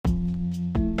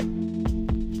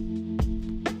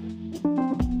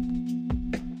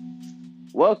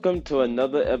Welcome to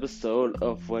another episode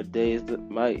of What Day Is It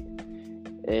Mike.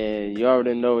 And you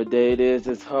already know what day it is.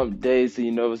 It's hump day, so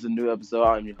you know it's a new episode.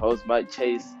 I'm your host, Mike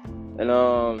Chase. And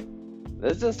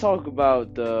let's just talk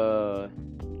about the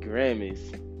Grammys.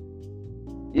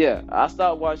 Yeah, I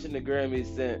stopped watching the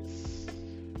Grammys since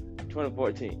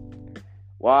 2014.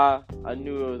 Why? I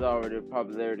knew it was already a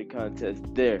popularity contest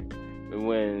there. And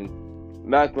when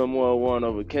Macklemore won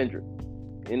over Kendrick,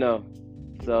 you know.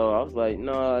 So I was like,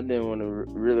 no, I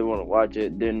didn't really want to watch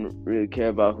it. Didn't really care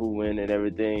about who win and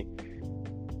everything.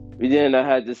 But then I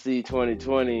had to see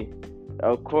 2020.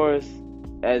 Of course,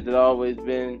 as it always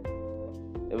been,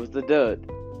 it was the dud.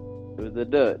 It was the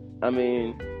dud.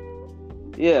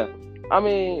 Yeah.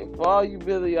 For all you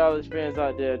Billie Eilish fans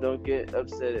out there, don't get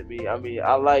upset at me. I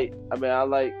like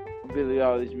Billie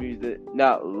Eilish music.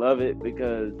 Not love it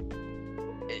because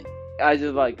I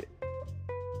just like it.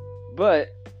 But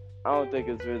I don't think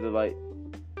it's really like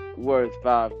worth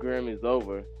 5 Grammys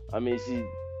over. She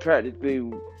practically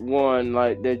won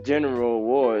like their general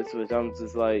awards, which I'm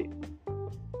just like,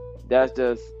 they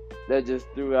just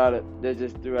threw out of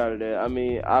there.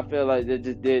 I feel like they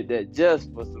just did that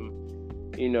just for some,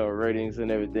 ratings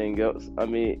and everything else.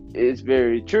 It's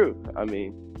very true. Don't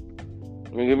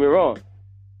get me wrong.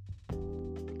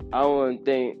 I wouldn't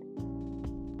think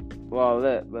all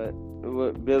that, but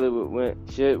what Billy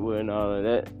should win all of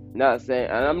that. Not saying,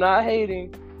 and I'm not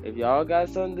hating. If y'all got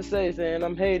something to say saying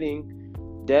I'm hating,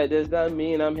 that does not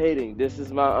mean I'm hating. This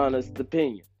is my honest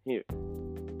opinion here.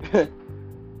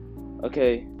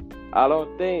 Okay, I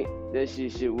don't think that she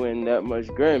should win that much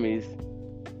Grammys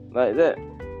like that.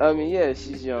 Yeah,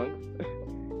 she's young.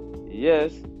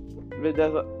 Yes, but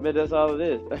that's all it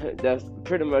is. That's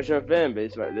pretty much her fan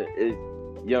base right there, is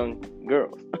young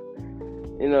girls.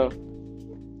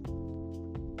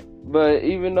 But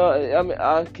even though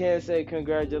I can't say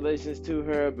congratulations to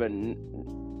her, but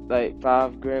like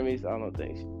 5 Grammys, I don't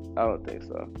think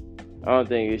so. I don't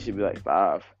think it should be like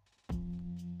 5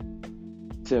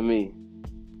 to me.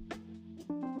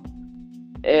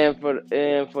 And for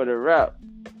the rap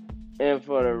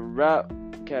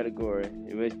category,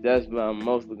 which that's what I'm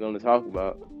mostly going to talk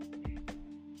about.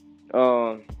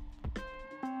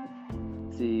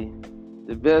 See,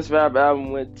 the best rap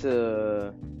album went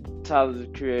to Tyler the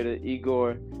Creator,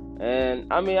 Igor,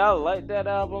 and I like that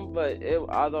album, but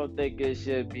I don't think it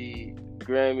should be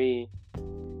Grammy,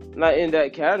 not in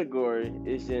that category.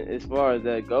 As far as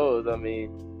that goes.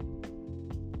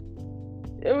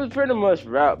 It was pretty much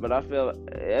rap, but I feel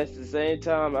at the same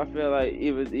time I feel like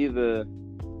it was it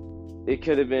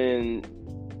could have been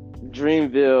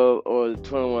Dreamville or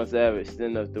 21 Savage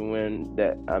enough to win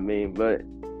that. But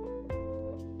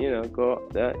go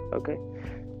up that okay.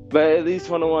 But at least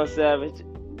 21 Savage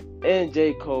and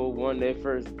J. Cole won their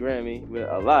first Grammy with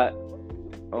a lot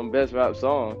on Best Rap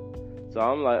Song. So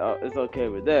I'm like, oh, it's okay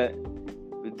with that.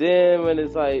 But then when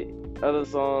it's like other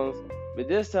songs, but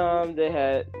this time they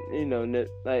had,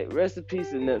 like Rest in Peace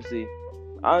to Nipsey.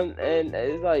 And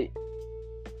it's like,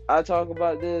 I talk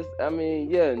about this, but I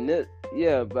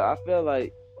feel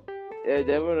like if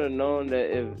they would have known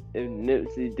that if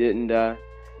Nipsey didn't die,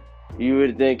 you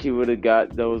would think he would have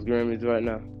got those Grammys right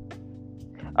now.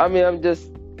 I'm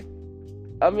just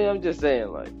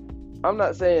saying, like, I'm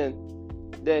not saying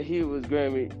that he wasn't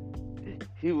Grammy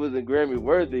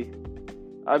worthy.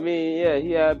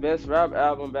 He had Best Rap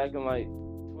Album back in like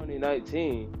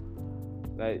 2019,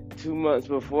 like 2 months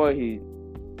before he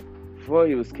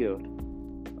was killed.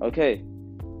 Okay,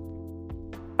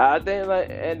 I think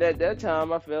and at that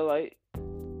time I feel like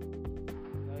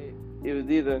it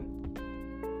was either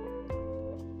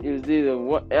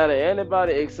one, out of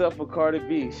anybody except for Cardi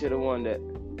B should have won that.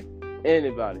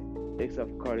 Anybody except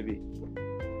for Cardi B.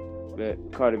 But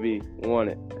Cardi B won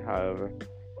it, however.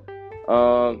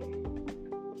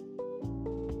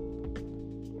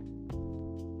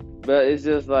 But it's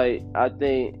just like, I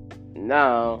think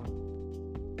now,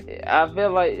 I feel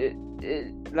like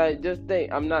just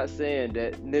think, I'm not saying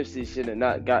that Nipsey should have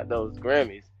not got those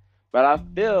Grammys, but I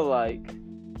feel like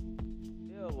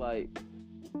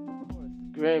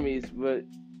Grammys would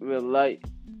like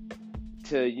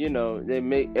to, they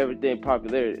make everything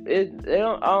popular. I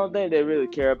don't think they really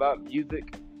care about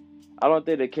music. I don't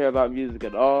think they care about music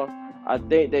at all. I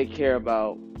think they only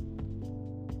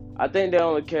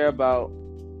care about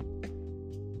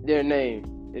their name.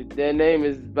 If their name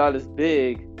is about as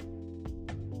big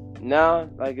now,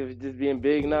 like if it's just being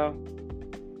big now,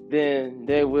 then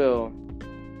they will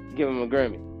give him a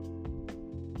Grammy.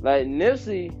 Like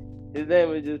Nipsey, his name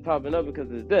was just popping up because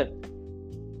of his death.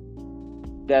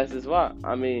 That's just why.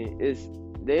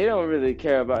 They don't really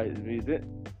care about his music.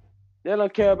 They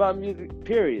don't care about music,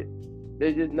 period.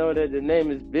 They just know that the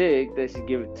name is big. They should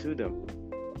give it to them.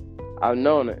 I've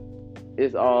known it.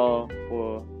 It's all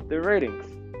for the ratings,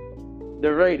 the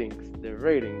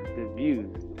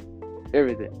views,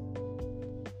 everything.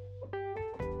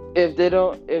 If they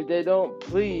don't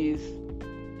please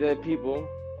the people,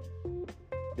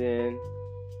 then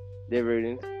their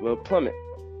ratings will plummet.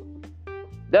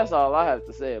 That's all I have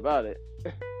to say about it.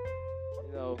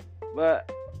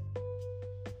 But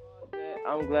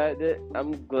I'm glad that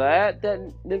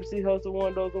Nipsey Hussle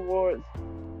won those awards.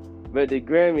 But the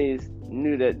Grammys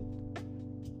knew that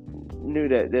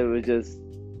they were just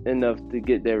enough to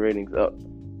get their ratings up.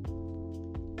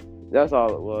 That's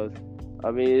all it was. I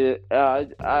mean,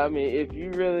 if you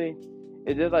really,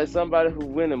 it's just like somebody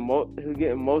who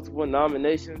getting multiple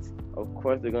nominations. Of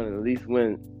course, they're gonna at least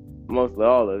win mostly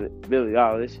all of it. Billie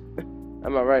Eilish,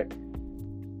 am I right?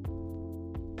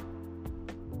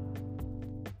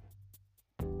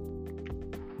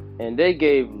 And they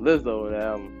gave Lizzo an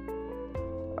album.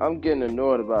 I'm getting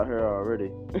annoyed about her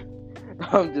already.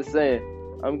 I'm just saying,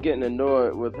 I'm getting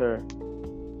annoyed with her.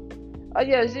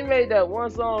 Yeah, she made that one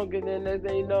song, and then next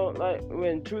thing you know, like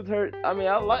when Truth Hurts. I mean,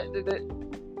 I liked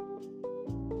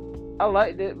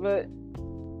it, but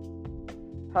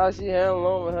how she handled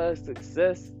on with her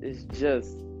success is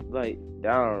just like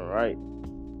downright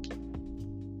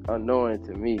annoying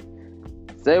to me.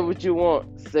 Say what you want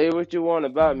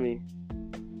about me,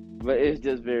 but it's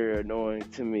just very annoying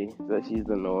to me that she's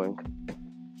annoying.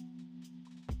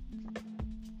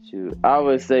 Shoot, I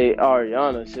would say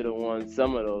Ariana should have won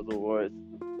some of those awards.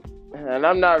 And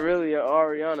I'm not really an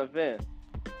Ariana fan.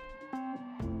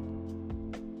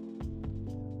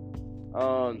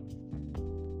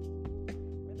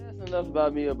 That's enough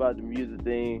about me about the music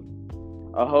thing.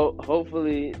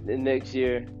 Hopefully the next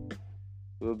year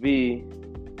will be.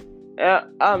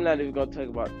 I'm not even gonna talk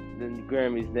about the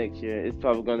Grammys next year. It's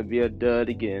probably gonna be a dud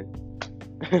again.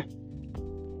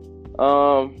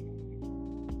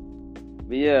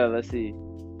 But yeah, let's see.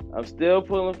 I'm still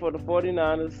pulling for the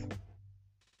 49ers.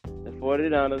 The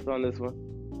 49ers on this one.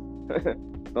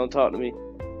 Don't talk to me.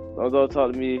 Don't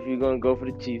talk to me if you're gonna go for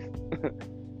the Chiefs.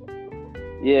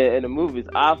 Yeah, in the movies,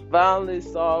 I finally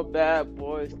saw Bad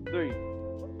Boys 3.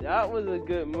 That was a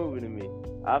good movie to me.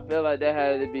 I feel like that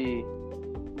had to be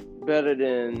better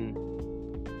than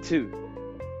 2.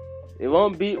 It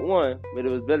won't beat 1, but it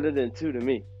was better than 2 to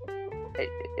me.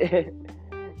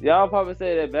 Y'all probably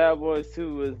say that Bad Boys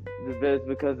 2 was the best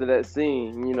because of that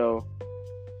scene,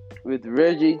 with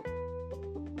Reggie.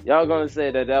 Y'all gonna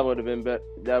say that would have been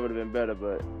better,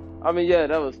 but I mean, yeah,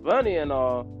 that was funny and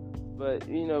all. But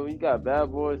we got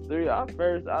Bad Boys 3. At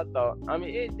first, I thought,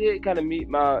 it did kind of meet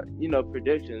my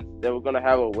predictions that we're gonna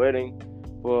have a wedding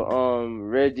for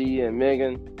Reggie and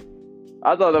Megan.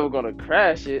 I thought they were gonna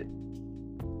crash it,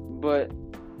 but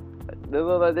they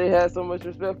look like they had so much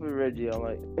respect for Reggie. I'm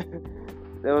like,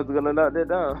 they was gonna knock that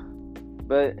down.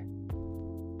 But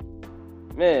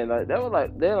man, like that was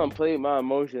like they done played my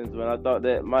emotions when I thought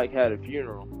that Mike had a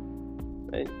funeral.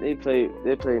 They played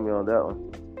me on that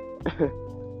one.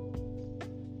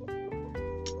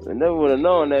 I never would have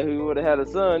known that he would have had a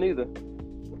son either.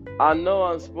 I know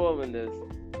I'm spoiling this.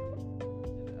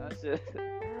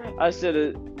 I should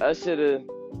have.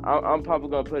 I'm probably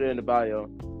gonna put it in the bio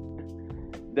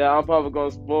that I'm probably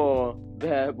gonna spoil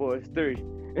Bad Boys 3.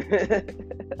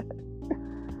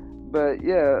 But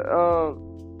yeah,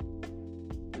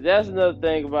 that's another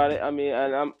thing about it.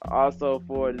 And I'm also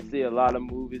forward to see a lot of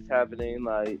movies happening,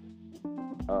 like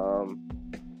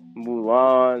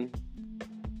Mulan,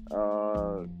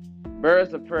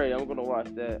 Birds of Prey. I'm gonna watch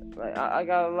that. Like I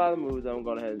got a lot of movies I'm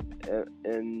gonna have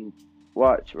and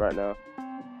watch right now.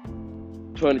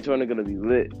 2020 gonna be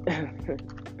lit.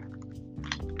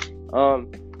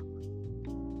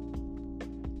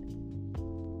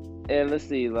 And let's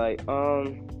see,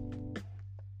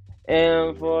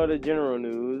 and for the general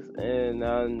news, and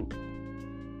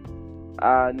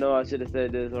I know I should have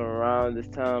said this around this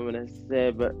time when I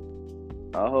said, but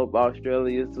I hope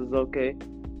Australia is okay.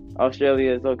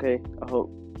 Australia is okay. I hope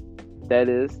that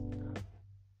is.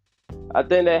 I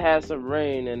think they had some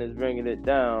rain and it's bringing it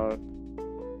down,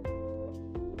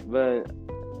 but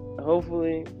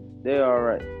hopefully they're all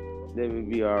right. They will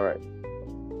be all right.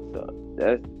 So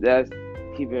that's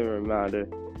keeping a reminder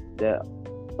that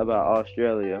about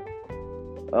Australia.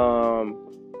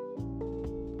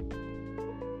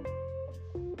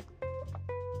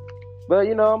 But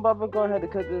I'm about to go ahead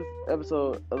and cut this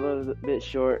episode a little bit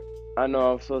short. I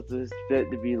know I'm supposed to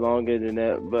expect to be longer than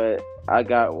that, but I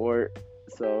got work,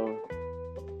 so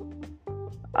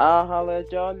I'll holler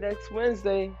at y'all next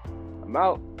Wednesday. I'm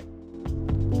out.